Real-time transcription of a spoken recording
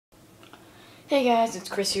Hey guys, it's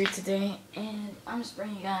Chris here today, and I'm just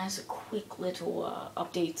bringing you guys a quick little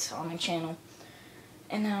update on my channel.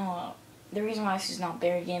 And now, the reason why this is not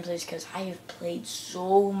buried gameplay is because I have played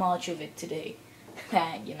so much of it today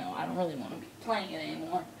that, I don't really want to be playing it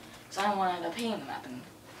anymore, because I don't want to end up hating the map. And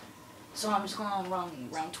so I'm just going on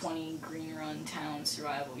round 20, green run, town,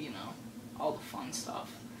 survival, all the fun stuff.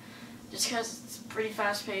 Just because it's pretty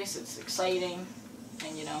fast paced, it's exciting,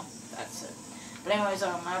 and that's it. But anyways, I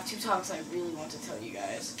have two talks I really want to tell you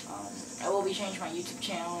guys. I will be changing my YouTube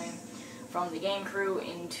channel from the Game Crew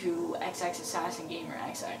into XX Assassin Gamer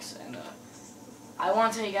XX, and I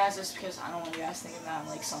want to tell you guys this because I don't want you guys thinking that I'm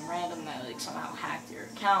like some random that like somehow hacked your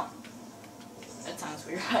account. That sounds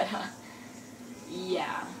weird, but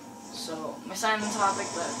yeah. So my second topic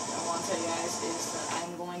that I want to tell you guys is that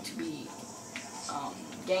I'm going to be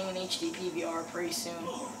getting an HD PVR pretty soon.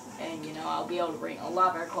 And, I'll be able to bring a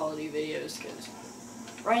lot better quality videos, because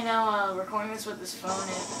right now, recording this with this phone,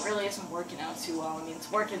 it really isn't working out too well. I mean,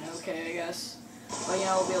 it's working okay, I guess. But,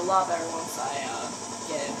 it'll be a lot better once I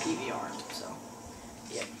get a PVR. So,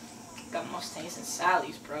 yep. Got Mustangs and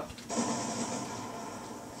Sally's, bro.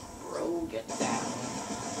 Bro, get down.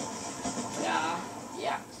 But,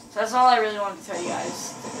 yeah. So that's all I really wanted to tell you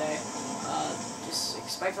guys today. Just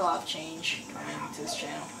expect a lot of change coming to this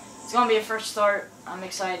channel. It's going to be a fresh start. I'm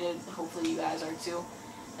excited. Hopefully you guys are too.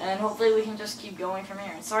 And hopefully we can just keep going from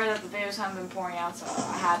here. And sorry that the videos haven't been pouring out. So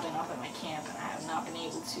I have been up at my camp and I have not been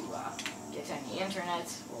able to get to any internet.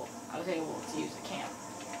 Well, I was able to use the camp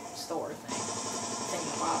store thing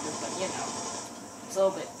about it, but it's a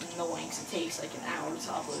little bit annoying because it takes like an hour to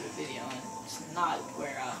upload a video and it's not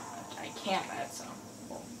where I camp at. So,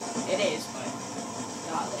 well, it is, but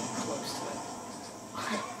not like close to it.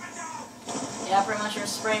 Yeah, pretty much we're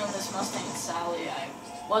spraying this Mustang Sally. I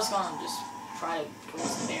was going to just try to pull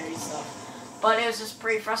some berry stuff, but it was just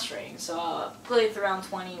pretty frustrating. So played through round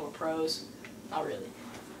 20, we're pros. Not really.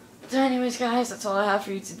 But anyways guys, that's all I have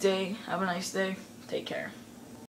for you today. Have a nice day. Take care.